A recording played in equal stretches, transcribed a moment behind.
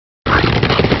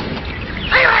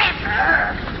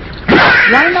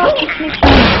Why not speak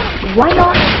Chinese? Why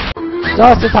not?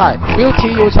 Just type Beauty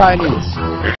You Chinese.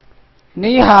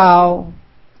 你好。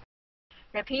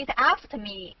 Repeat after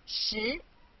me. 10.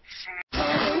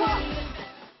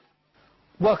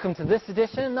 Welcome to this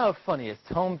edition of Funniest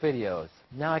Home Videos.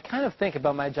 Now, I kind of think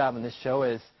about my job in this show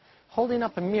as holding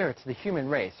up a mirror to the human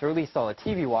race, or at least all the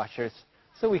TV watchers,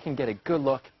 so we can get a good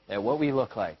look at what we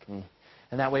look like. And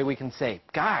that way we can say,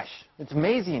 gosh, it's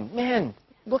amazing, man,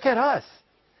 look at us.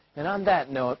 And on that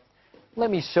note,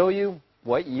 let me show you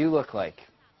what you look like.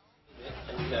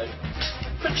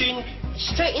 Chin,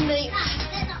 straight in the...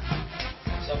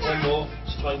 So one more,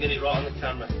 just try and get it right on the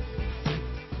camera.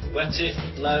 Wet it,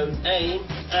 low, aim,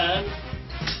 and...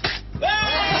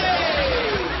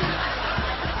 Hey!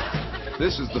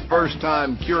 This is the first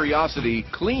time Curiosity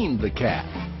cleaned the cat.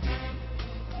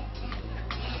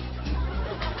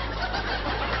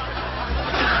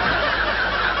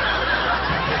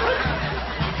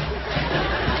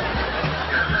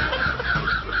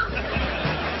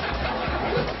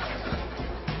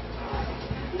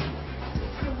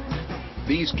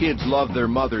 These kids love their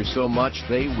mother so much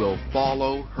they will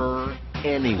follow her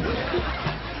anywhere.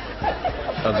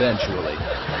 Eventually.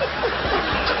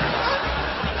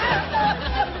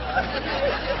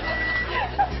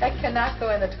 I cannot go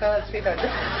in the toilet, sweetheart.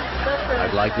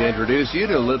 I'd like to introduce you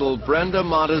to little Brenda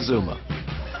Montezuma.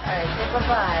 Alright, say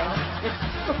bye-bye.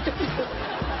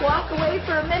 Walk away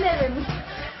for a minute and...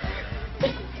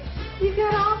 You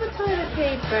got all the toilet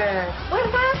paper. What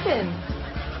happened?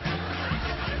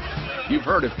 You've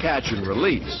heard of catch and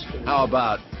release. How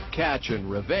about catch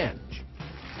and revenge?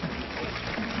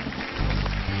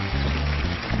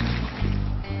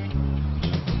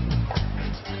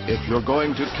 If you're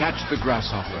going to catch the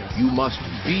grasshopper, you must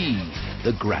be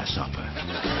the grasshopper.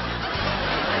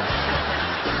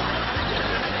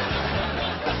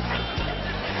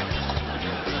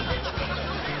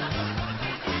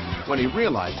 When he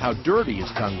realized how dirty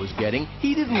his tongue was getting,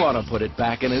 he didn't want to put it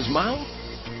back in his mouth.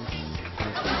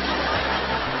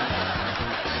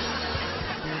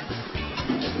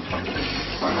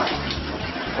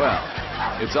 Well,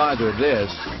 it's either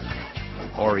this,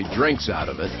 or he drinks out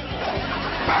of it.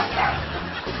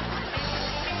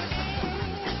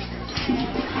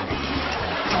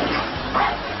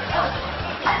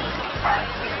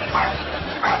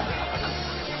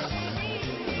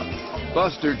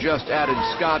 Buster just added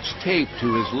Scotch tape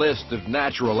to his list of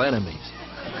natural enemies.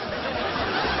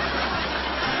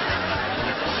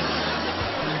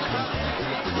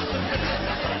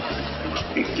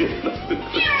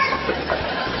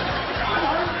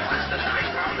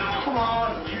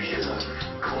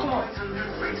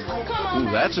 Ooh,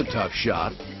 that's a tough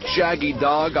shot. Shaggy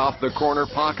dog off the corner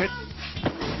pocket.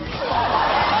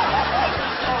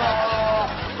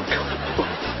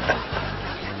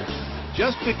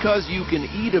 Just because you can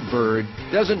eat a bird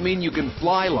doesn't mean you can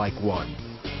fly like one.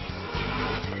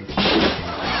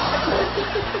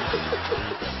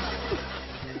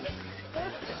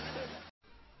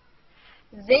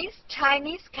 This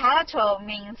Chinese character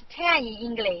means 10 in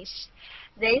English.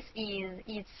 This is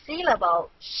its syllable,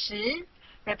 10.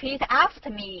 Repeat after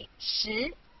me,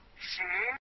 10.